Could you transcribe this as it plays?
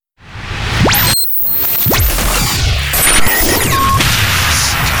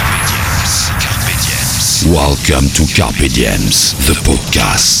Welcome to Carpe Diems, the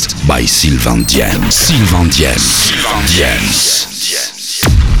podcast by Sylvain Diems. Sylvain Diems. Sylvain Diems.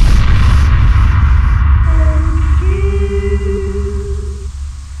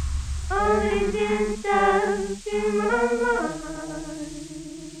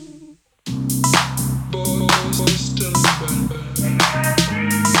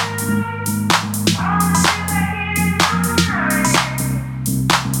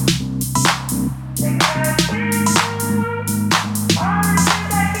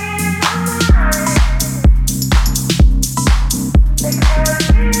 Like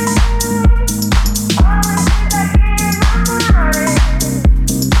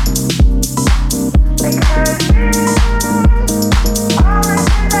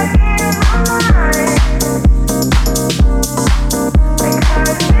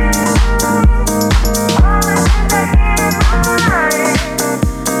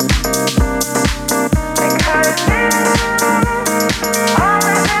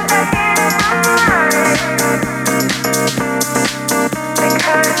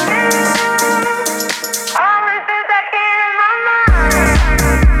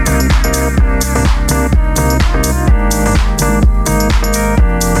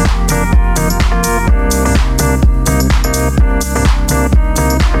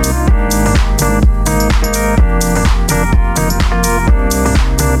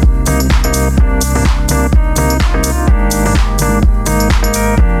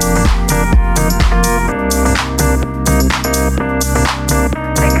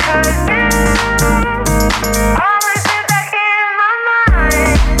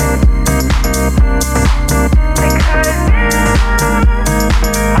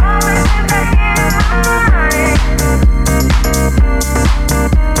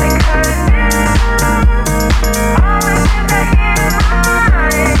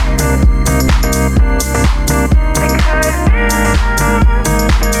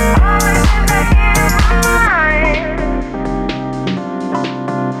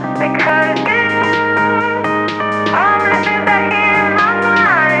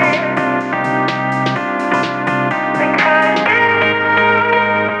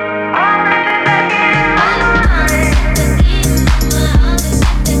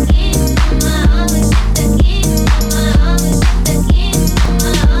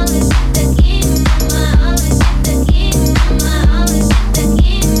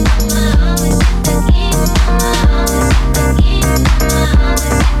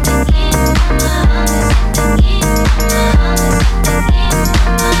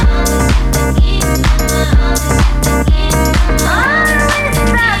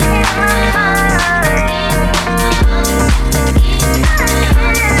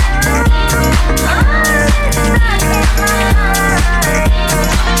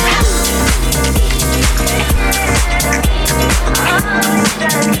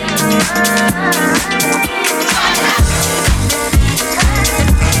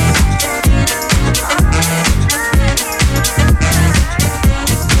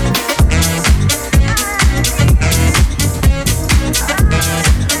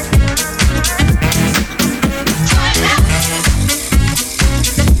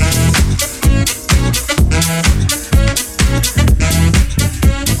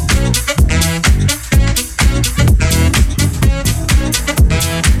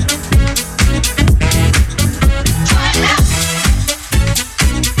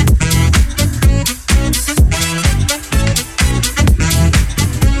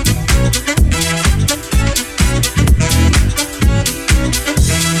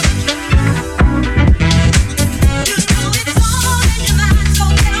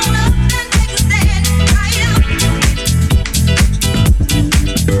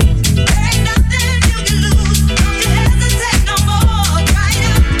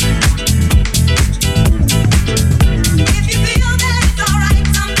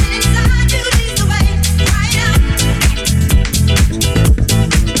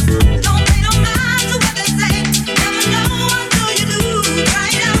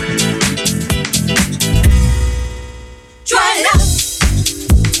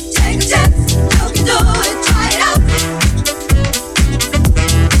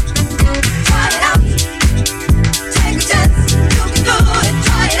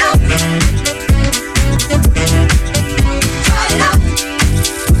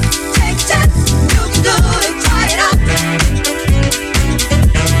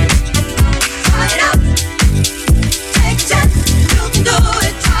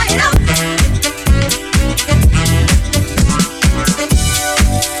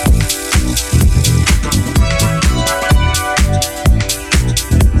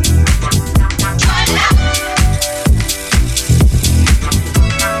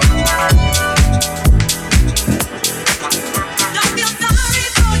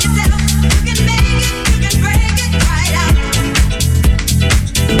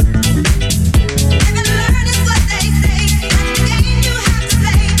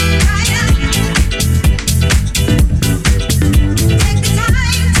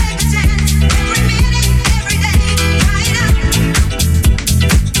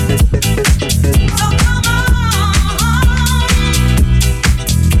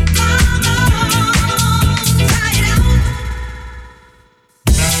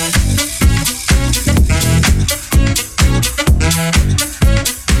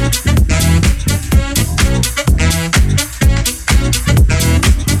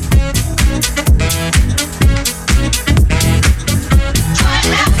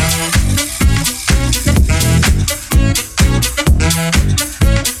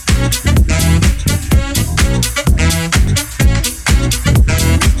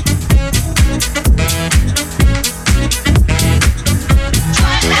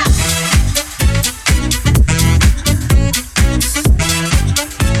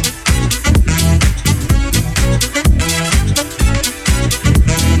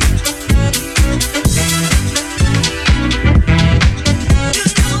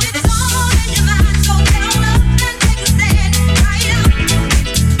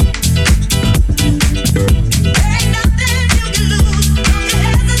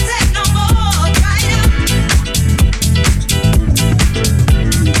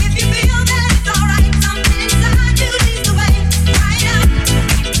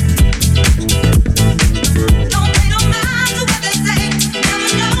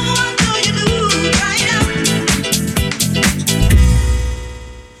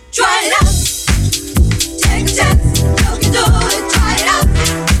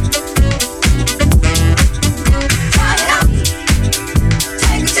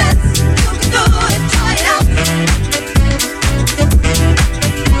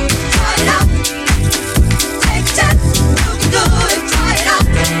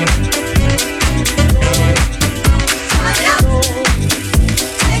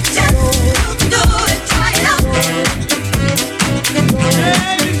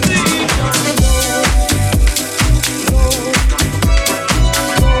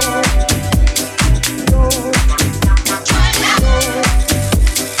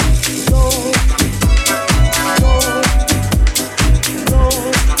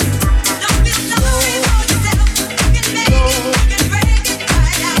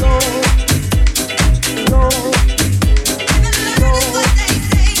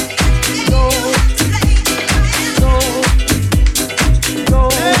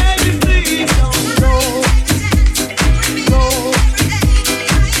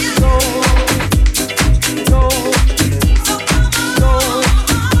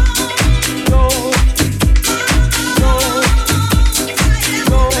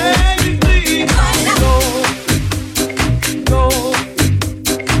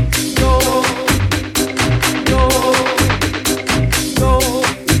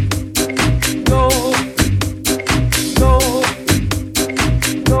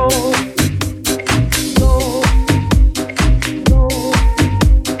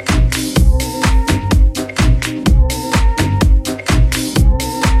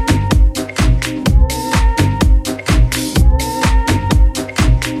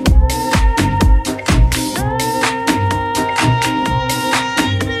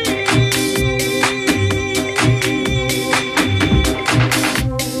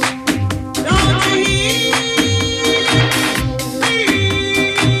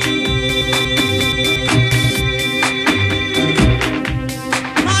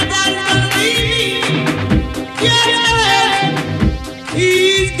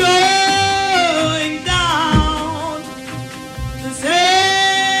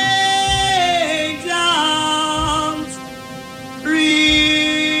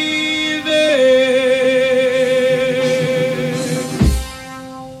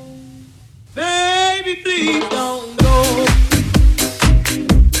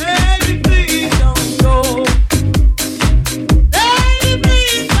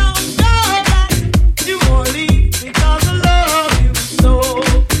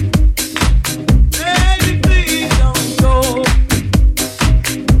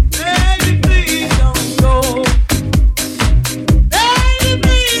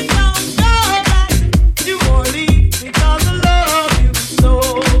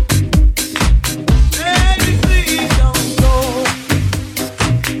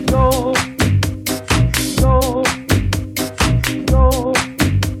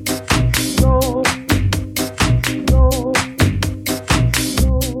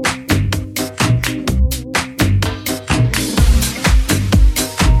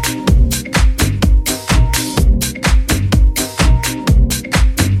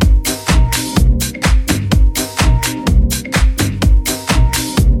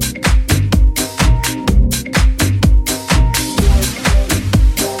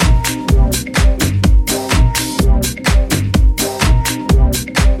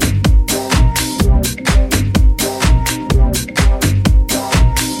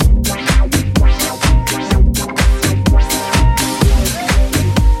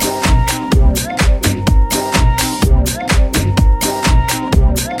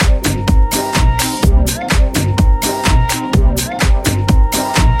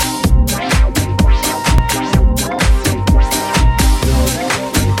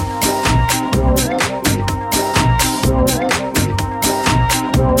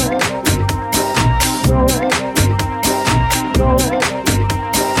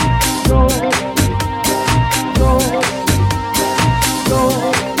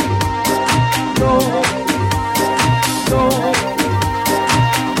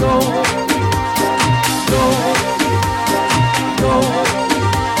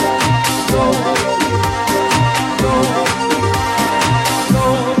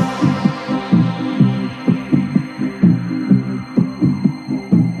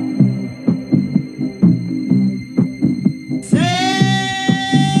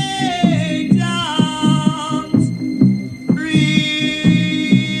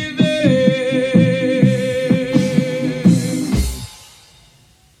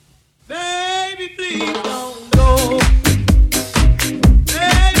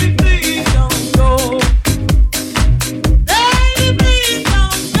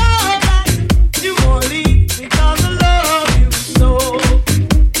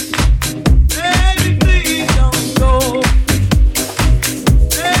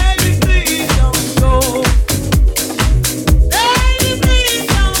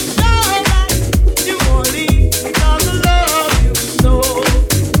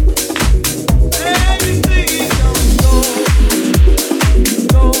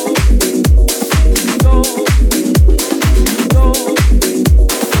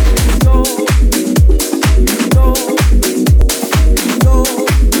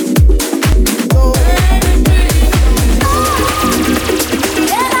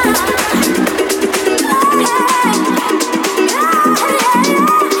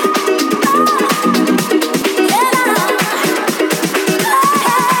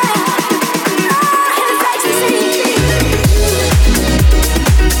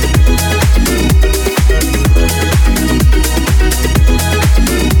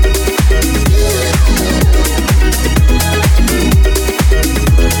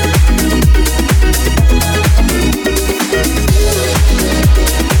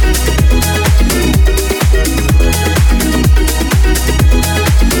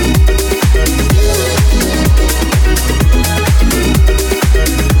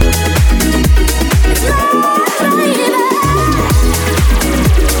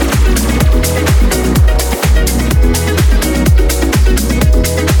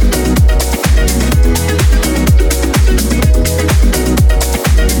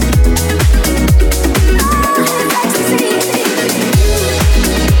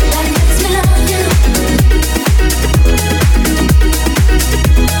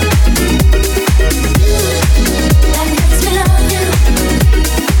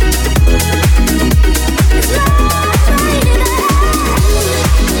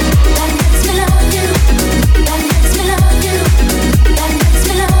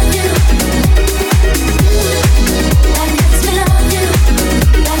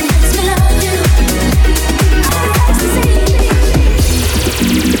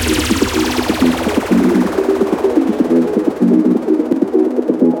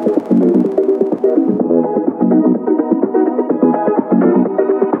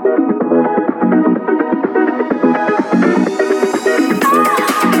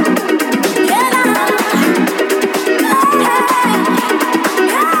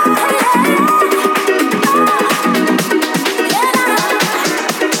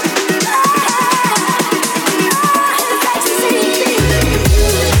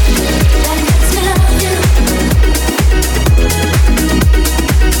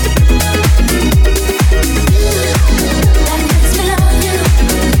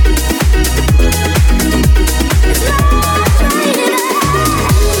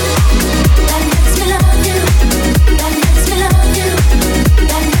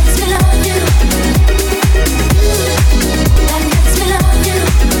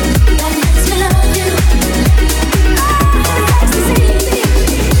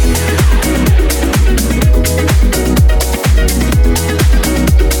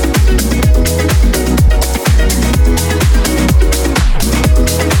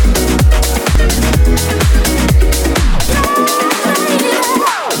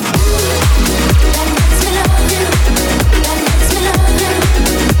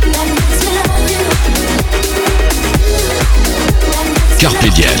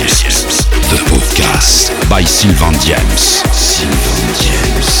Carpe Diems, the podcast by Sylvain Diems. Sylvain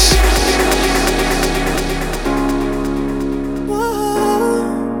Diems.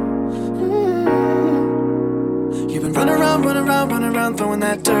 You've been running around, throwing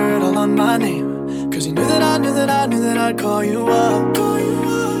that dirt all on my name. Cause you knew that I'd call you up.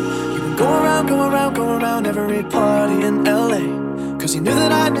 You've been going around every party in LA. Cause you knew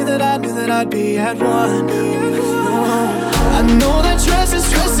that I'd be at one. I know that stress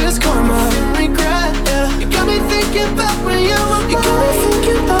is karma and regret, yeah. You got me thinking about when you were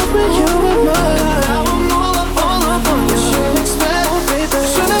mine. Now I'm all up on you. Shouldn't expect, baby.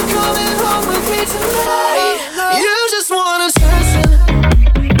 Should've come in home with me tonight. You just wanna session.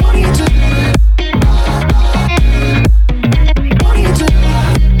 What do you do? What do you do?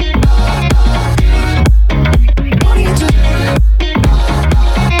 What do you do?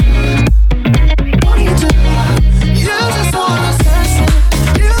 What do you do? You just wanna session.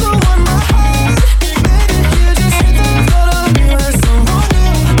 You're the one my heart. Maybe you just hit the thought of me with someone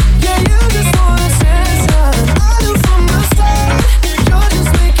new. Yeah, you just wanna session. I knew from the start. You're just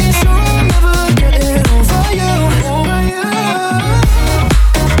making sure I'll never get it over you. Over you.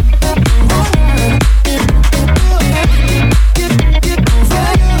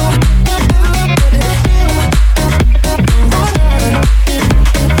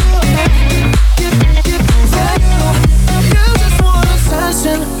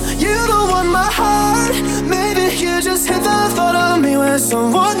 You don't want my heart. Maybe you just hit the thought of me with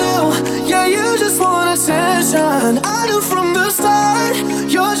someone new. Yeah, you just want attention. I knew from the start.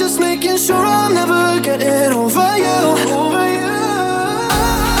 You're just making sure I'll never get it over you. Over you.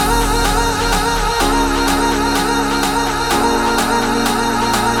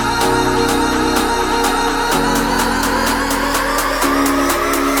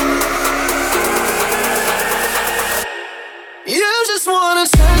 You just want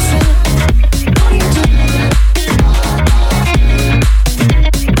attention. What do you do?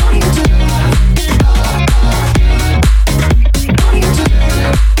 What do you do? What do you do? What do you do?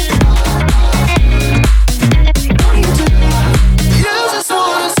 You just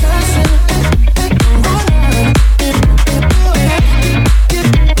want attention.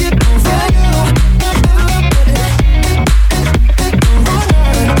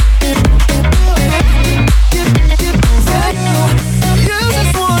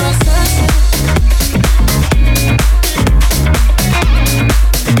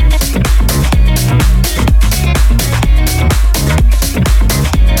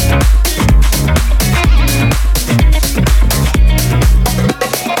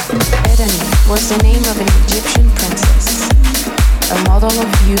 Was the name of an Egyptian princess, a model of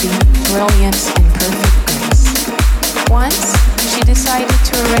beauty, brilliance, and perfect grace. Once, she decided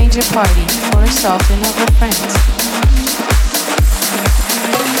to arrange a party for herself and of her friends.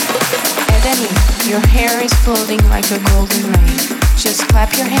 Edeni, your hair is floating like a golden rain. Just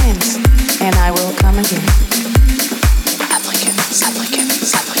clap your hands, and I will come again. Applicant.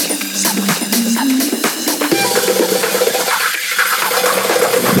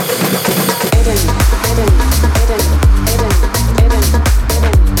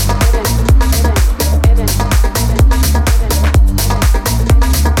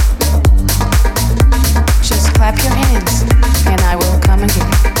 Just clap your hands, and I will come again.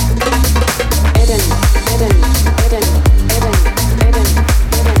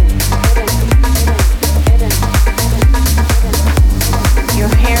 Your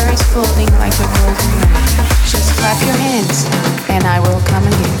hair is floating like a golden rain. Just clap your hands, and I will come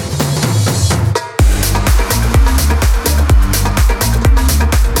again.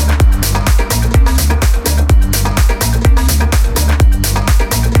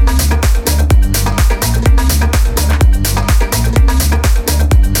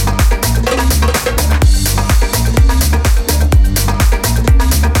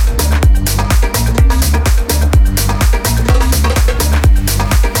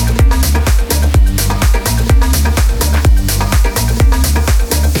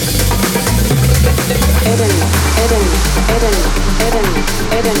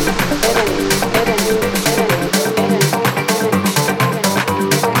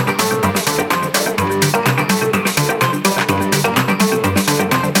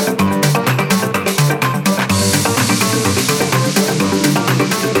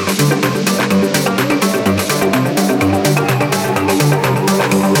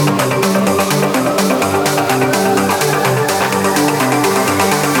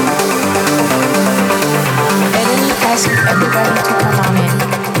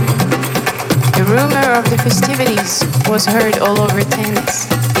 Was heard all over tents.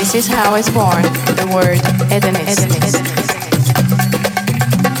 This is how is born the word Edenis.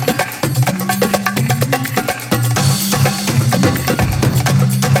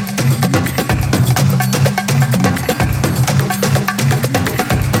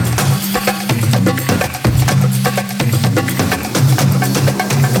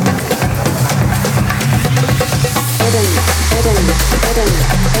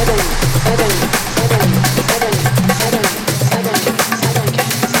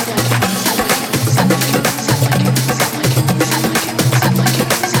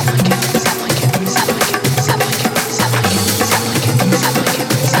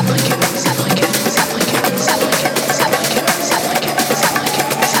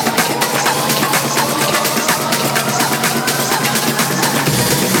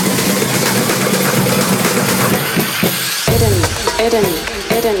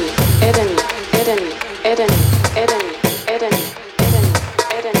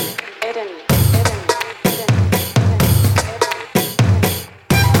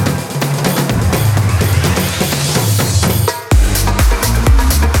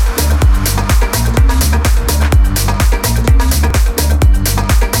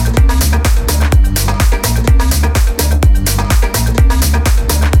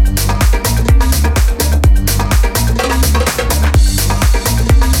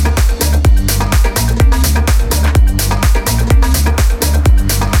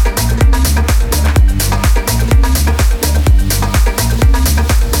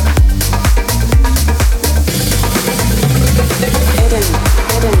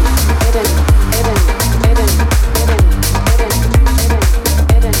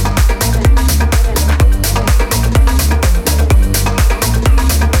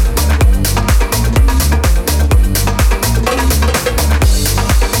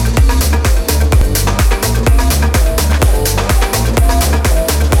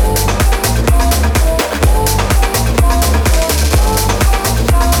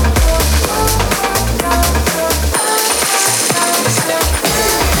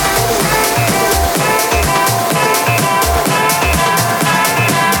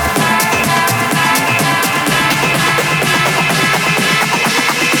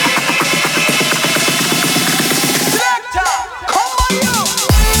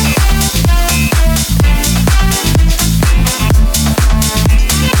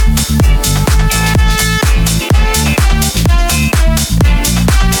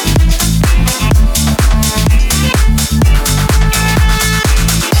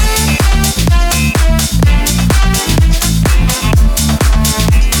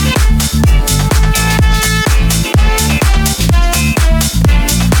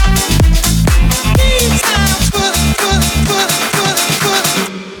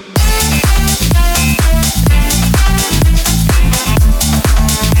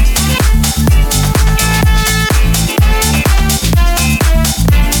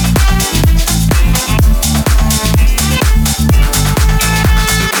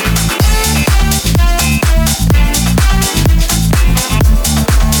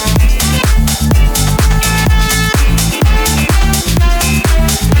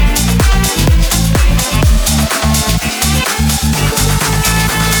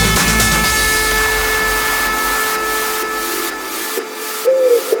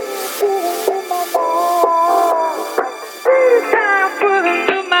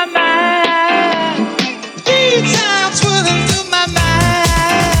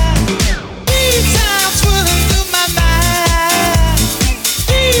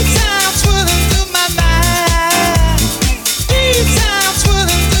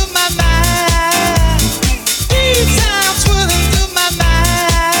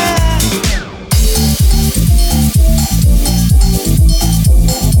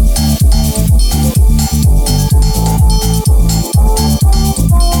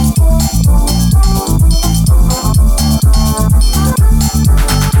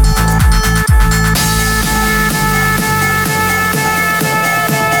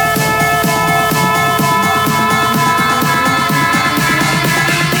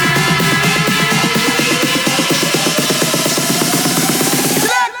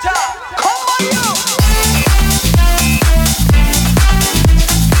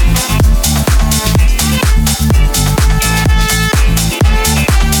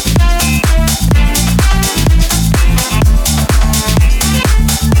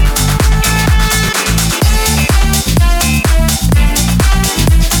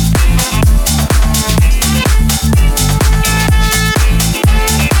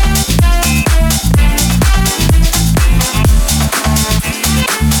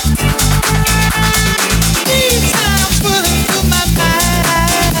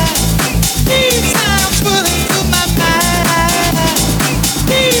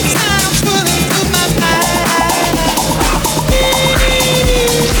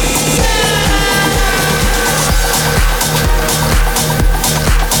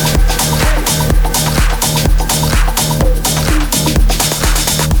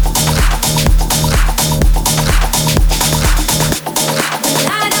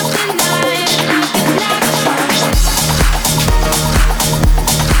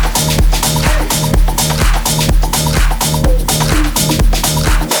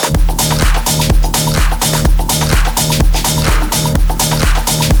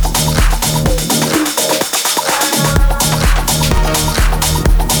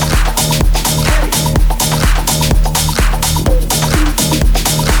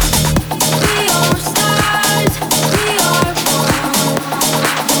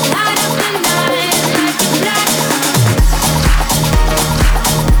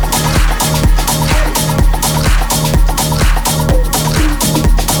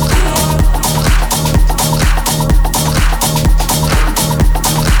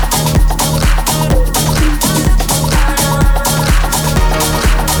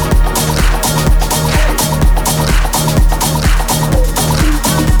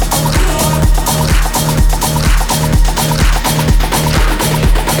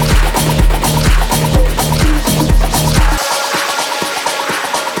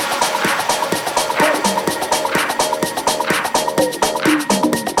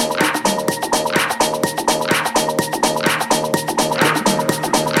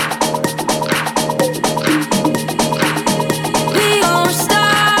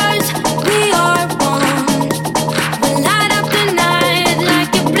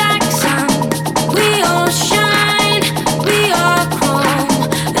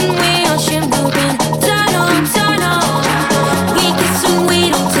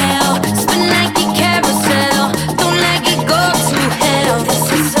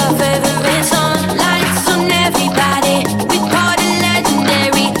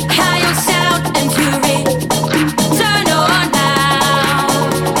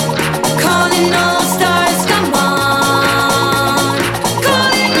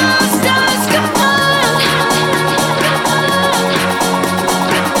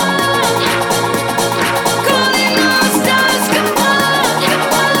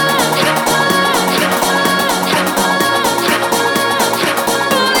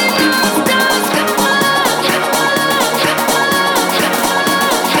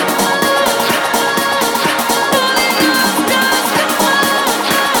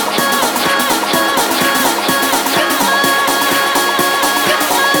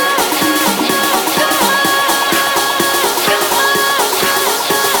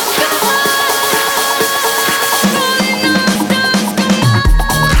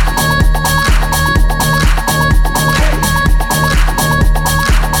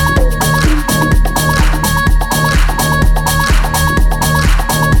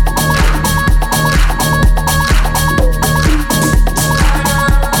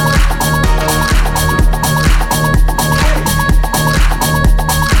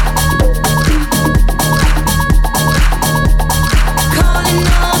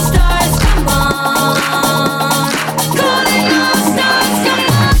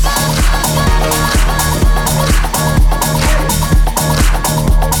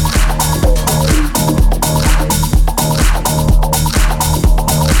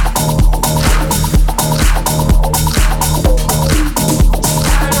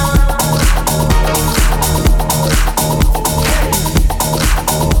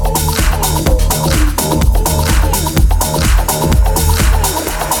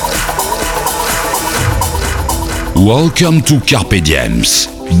 Welcome to Carpe Diems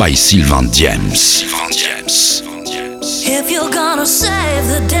by Sylvain Diems. If you're gonna save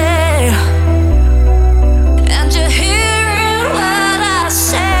the day and you're hearing what I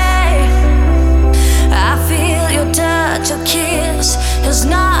say, I feel your touch, your kiss is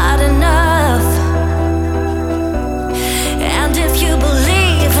not enough. And if you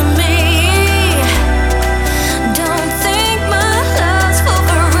believe in me, don't think my love's for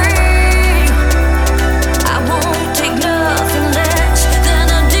free. I won't take nothing less than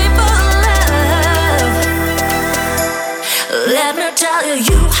a deeper love. Let me tell you,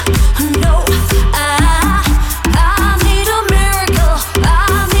 you know I need a miracle. I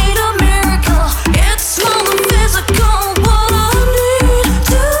need a miracle. It's more than physical. What I need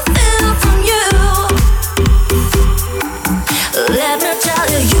to feel from you. Let me tell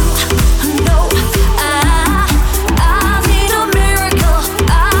you, you know I need a miracle.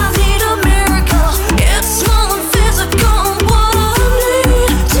 I need a miracle. It's more than physical. What I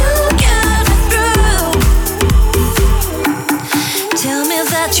need to get through. Tell me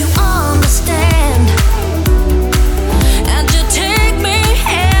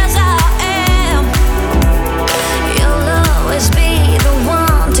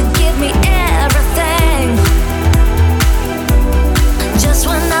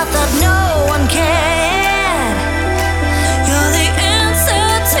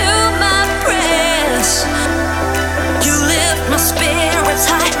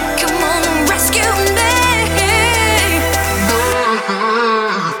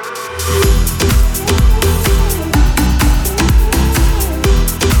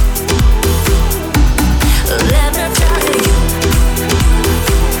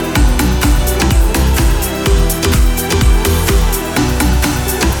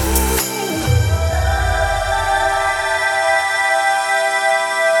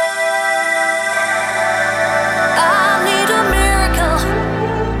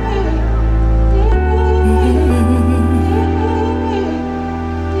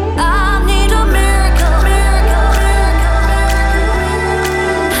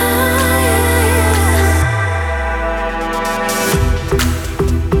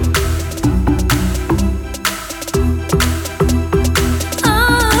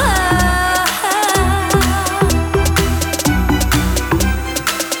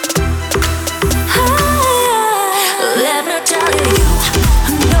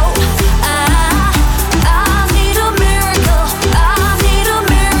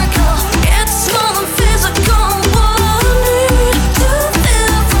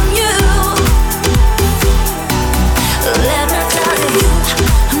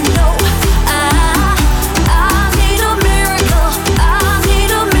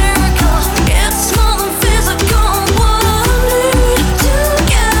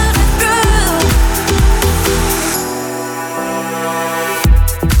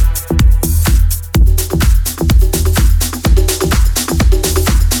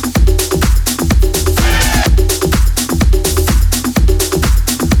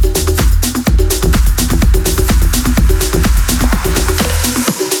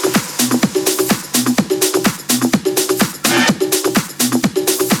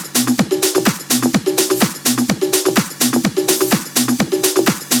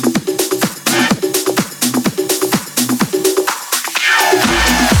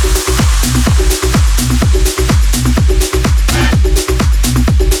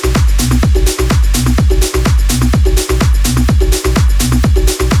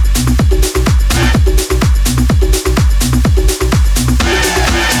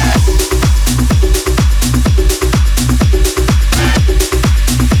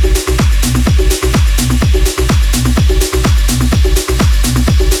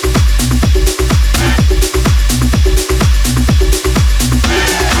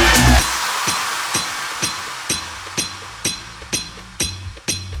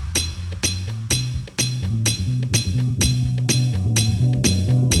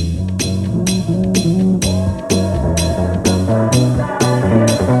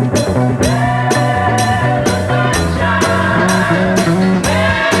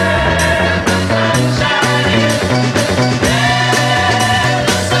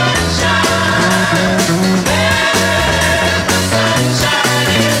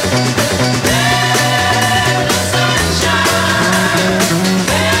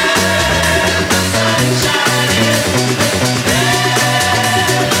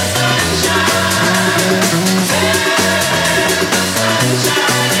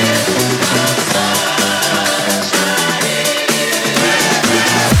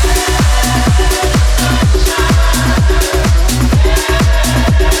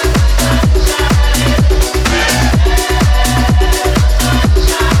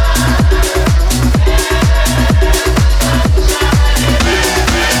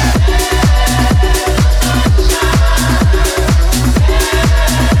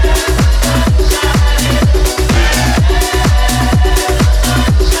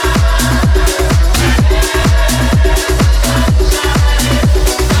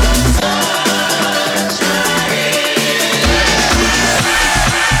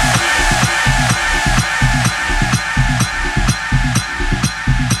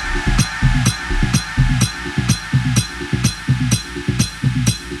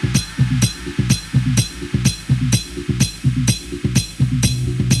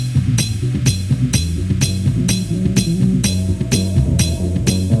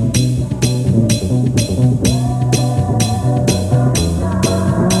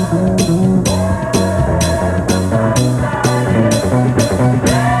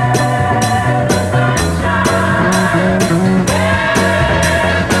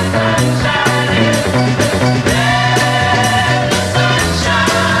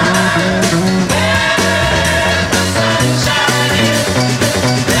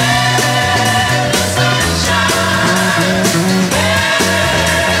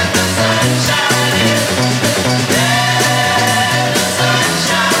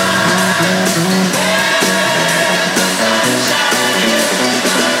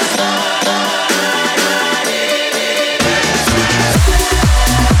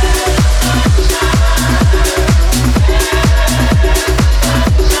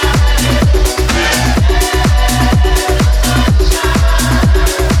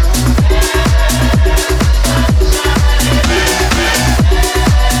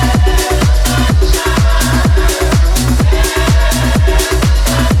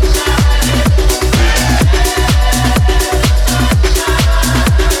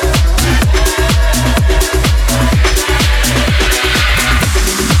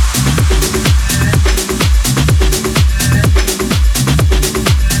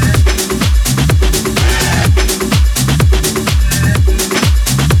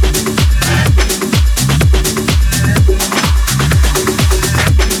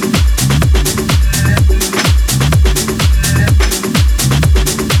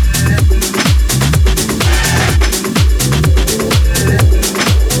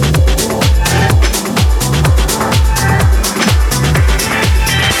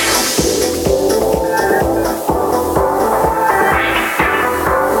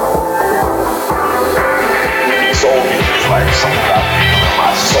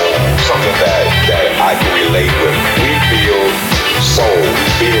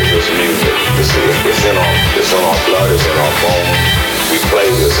blood, it's in our bones. We play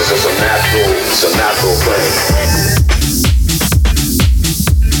this. It's a natural thing.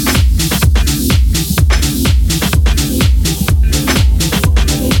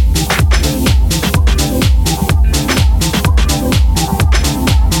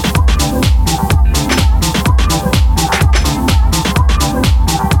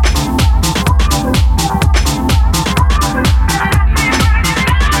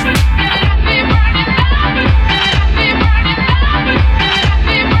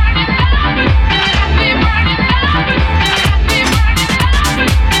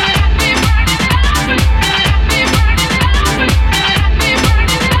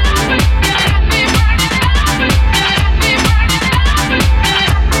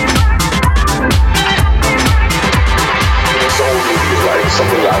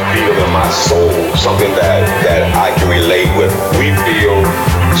 Something that I can relate with. We feel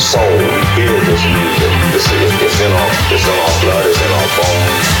soul. We feel this music. It's in our blood. It's in our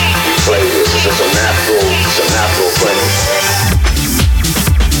bones. We play this. It's a natural thing.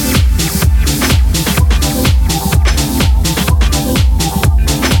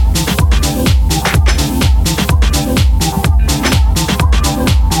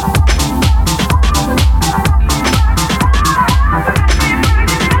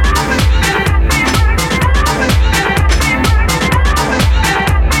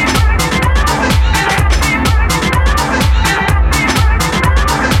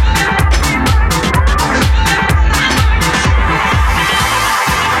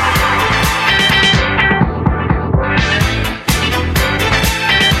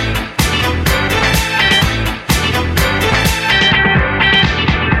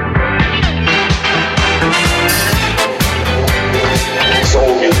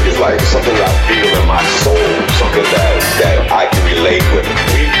 Something I feel in my soul, something that I can relate with.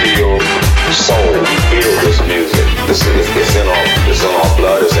 We feel soul, we feel this music. It's in our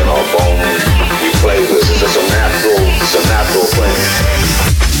blood, it's in our bones. We play this. It's a natural thing.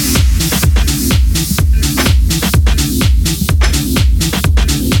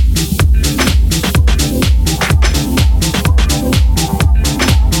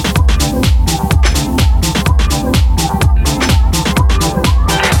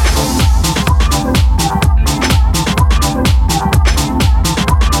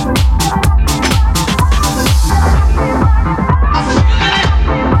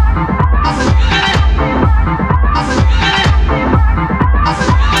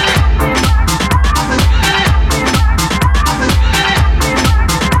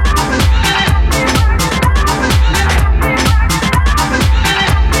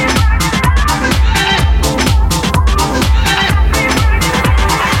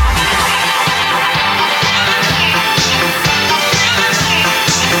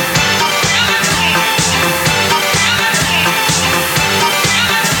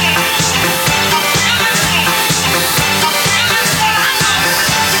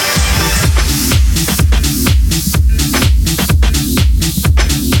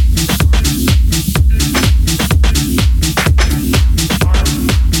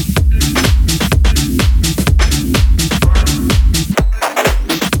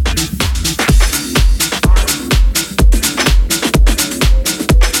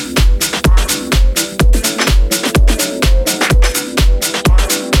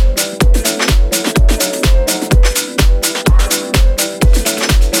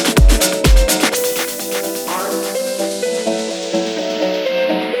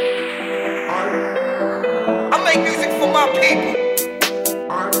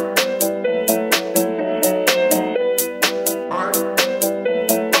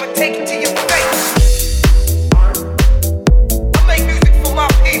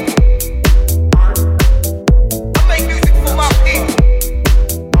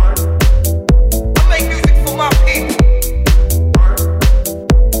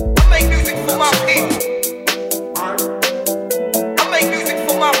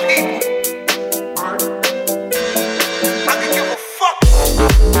 I can give a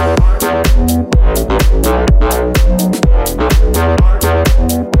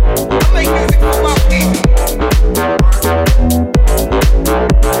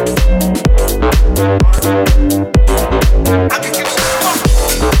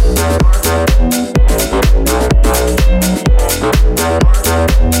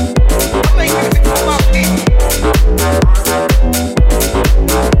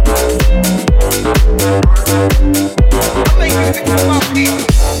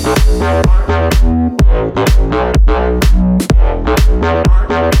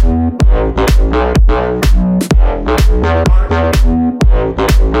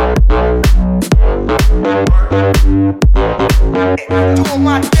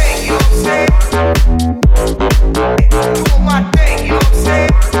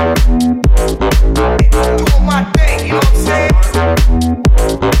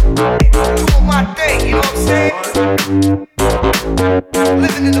Doing my thing, you know what I'm saying?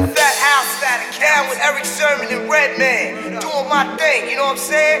 Living in the fat house, down with Eric Sermon and Redman. Doing my thing, you know what I'm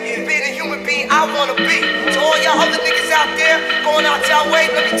saying? Being a human being I wanna be. So all y'all other niggas out there going out y'all way,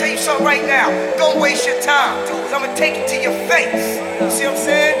 let me tell you something right now. Don't waste your time, cause I'ma take it to your face. You see what I'm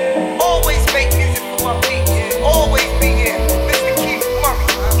saying? Always make music for my people. Always be here. Mr. Keith Murray,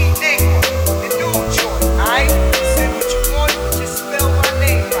 Enigma, the new joint, alright? Say what you want, just spell my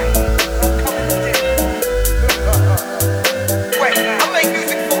name right. I'm coming today. Wait, I make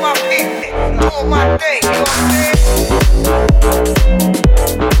music for my people. Doing my thing, you know what I'm saying?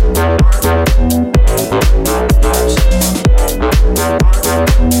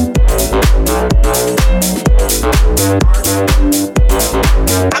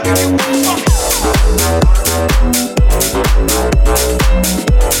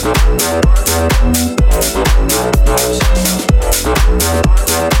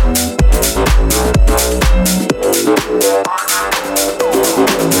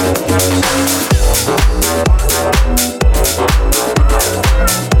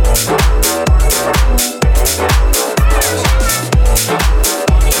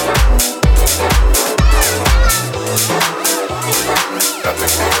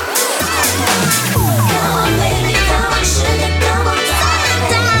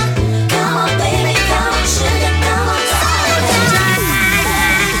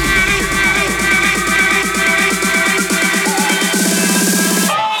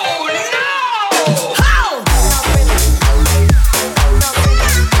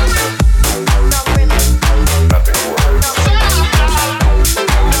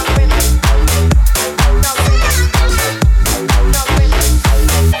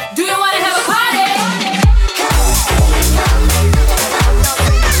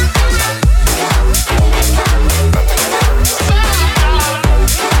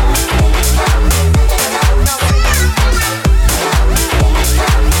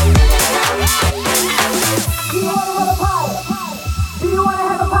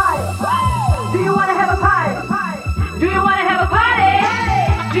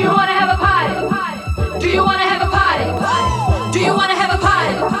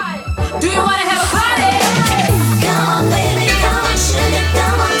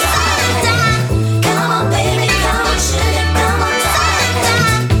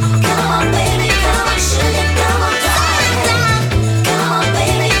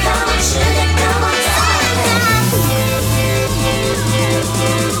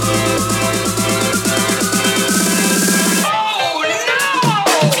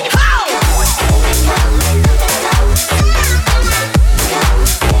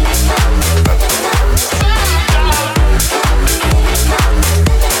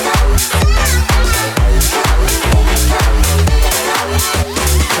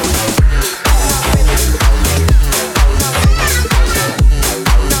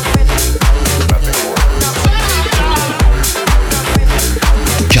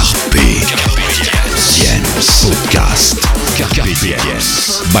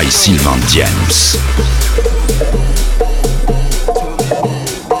 by Sylvain James.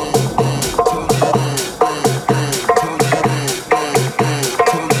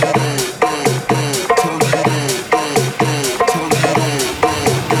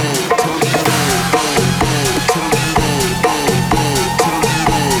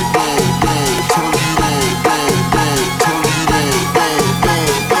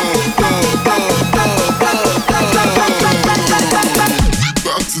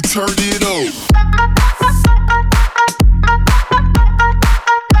 Turn it up.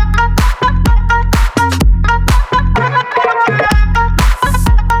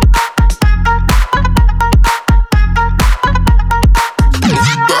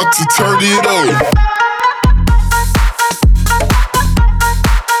 About to turn it up.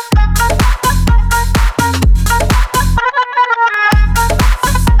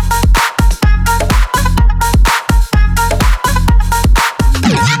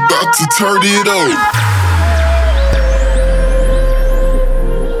 Turn it up.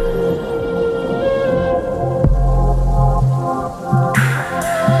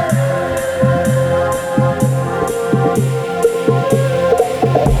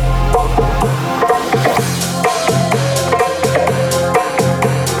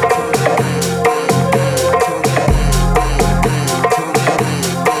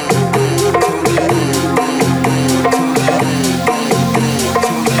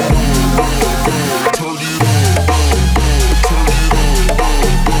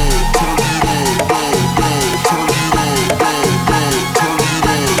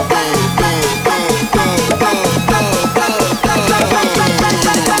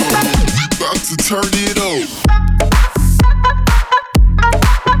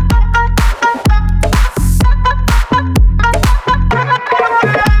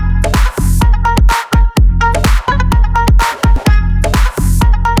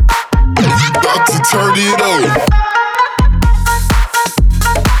 turn it up.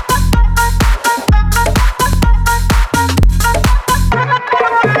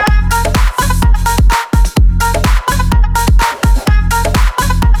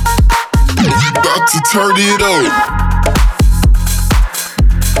 About to turn it up.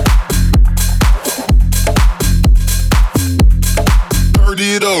 Turn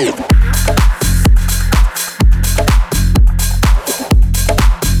it up.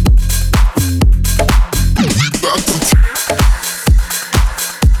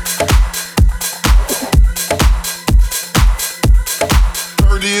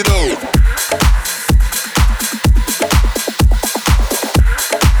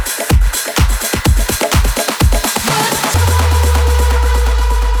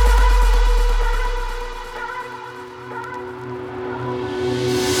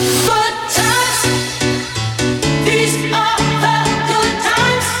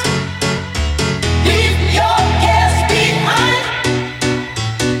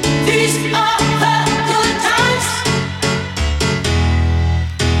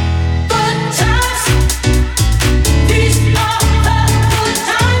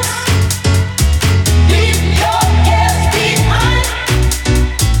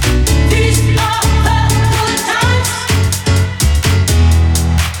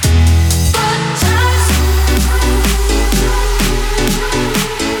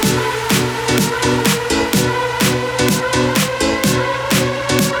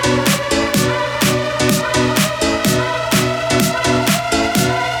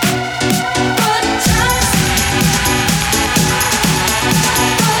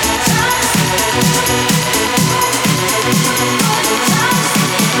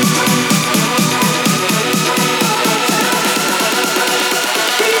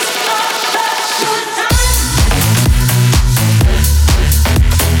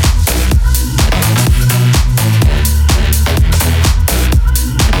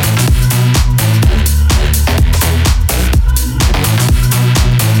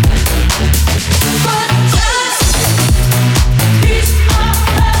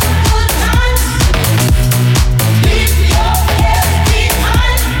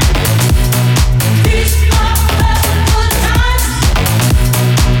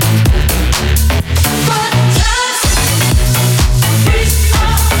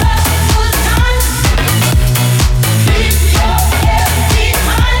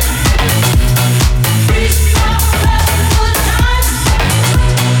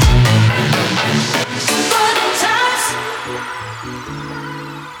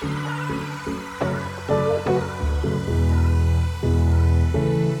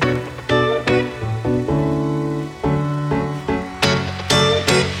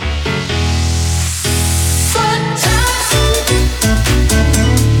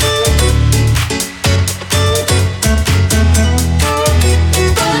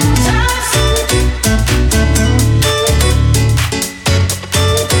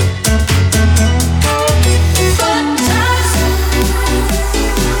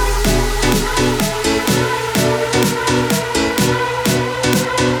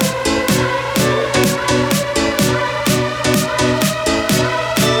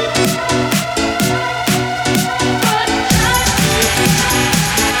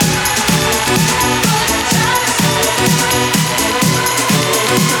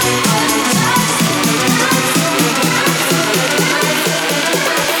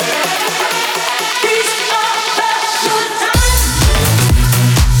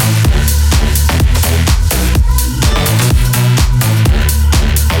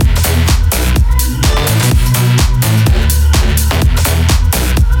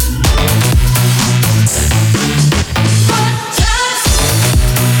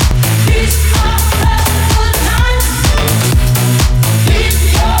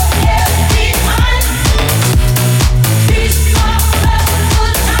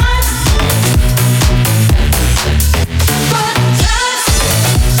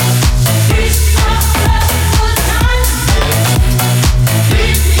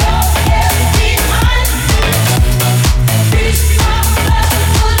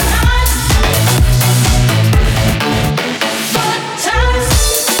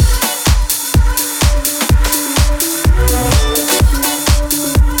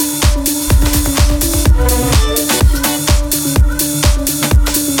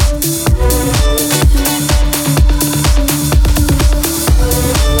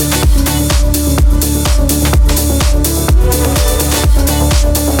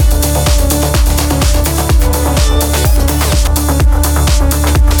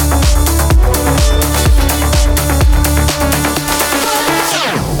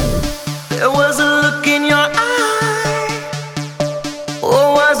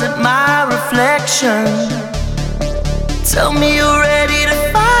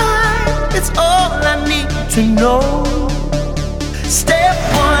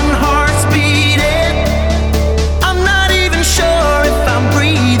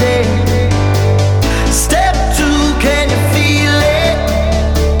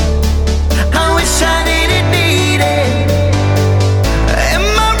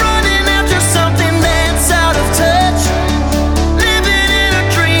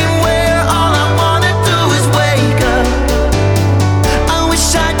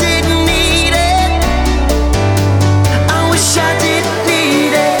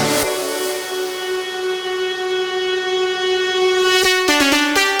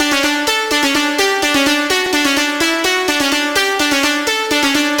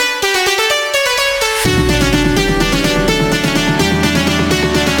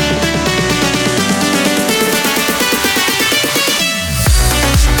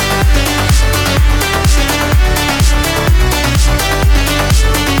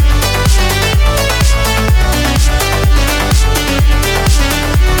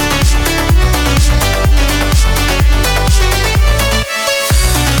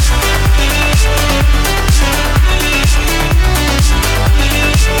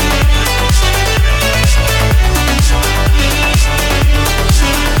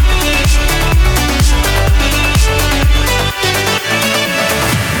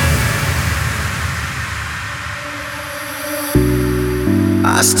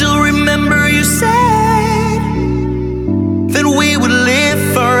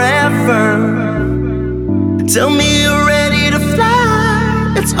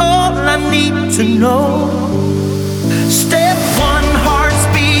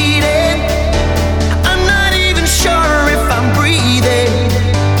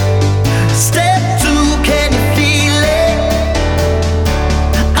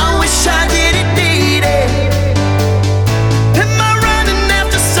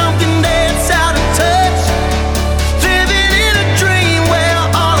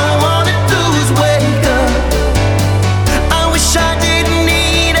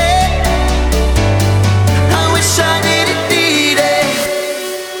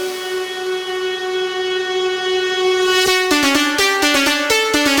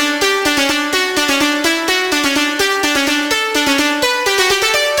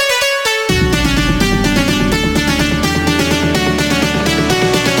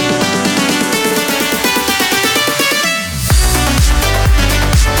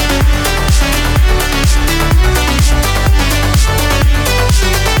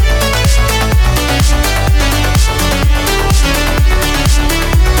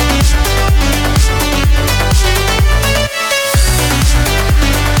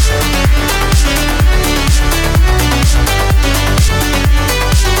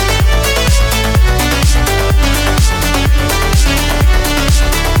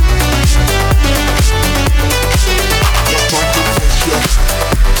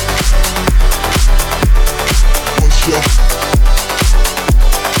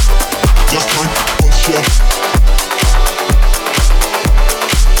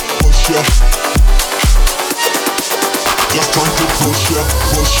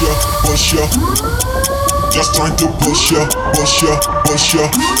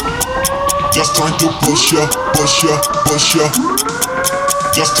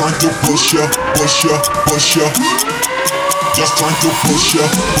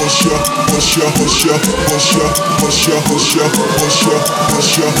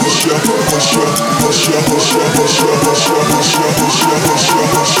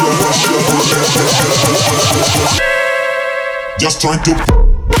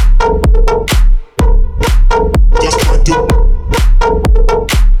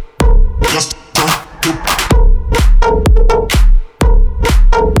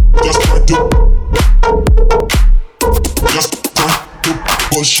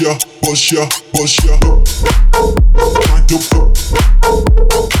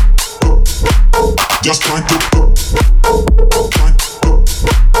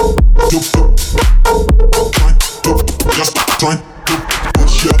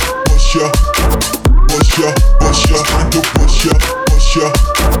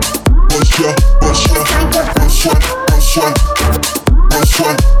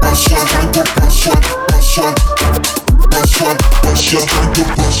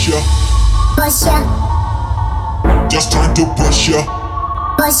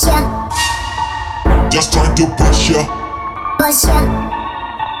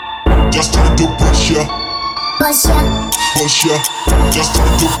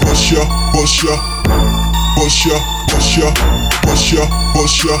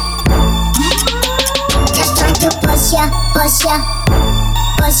 Just trying to push ya, push ya,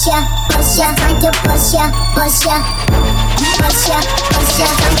 push ya, push ya, trying to push ya, push ya, push ya, push ya,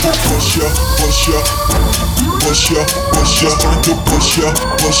 trying to push ya, push ya, push ya, push ya, trying to push ya,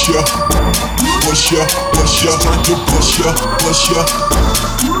 push ya, push ya, push ya, trying to push ya, push ya,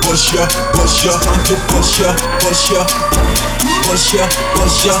 push ya, push ya, trying to push ya, push ya, push ya,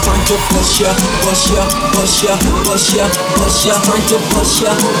 push ya, trying to push ya, push ya, push ya, push ya, push ya, trying to push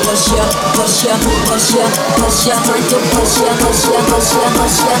ya, push ya, push ya, push ya, push ya, trying to push ya, push ya, push ya, push ya, push ya, push ya,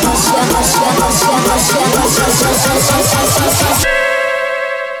 push ya, push ya, push ya.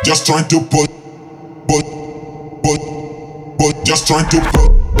 Just trying to put, just trying to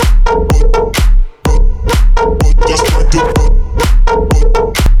put, just trying to put,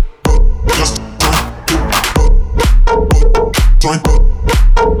 just trying to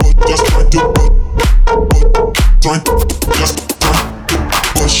just trying to just trying to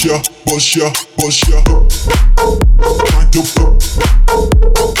push ya, push ya, push ya, trying to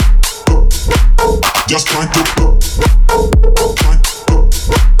just trying to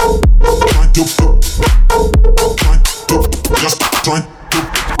just trying to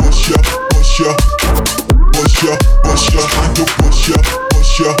push ya, push ya, push ya, push ya, trying to push ya,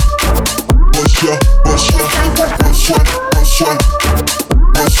 push ya, push ya, push ya, trying to push ya, push ya, push ya, push ya, trying to push ya, push ya, push ya, push ya,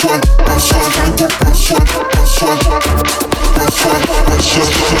 push ya.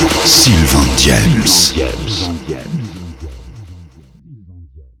 Sylvain James.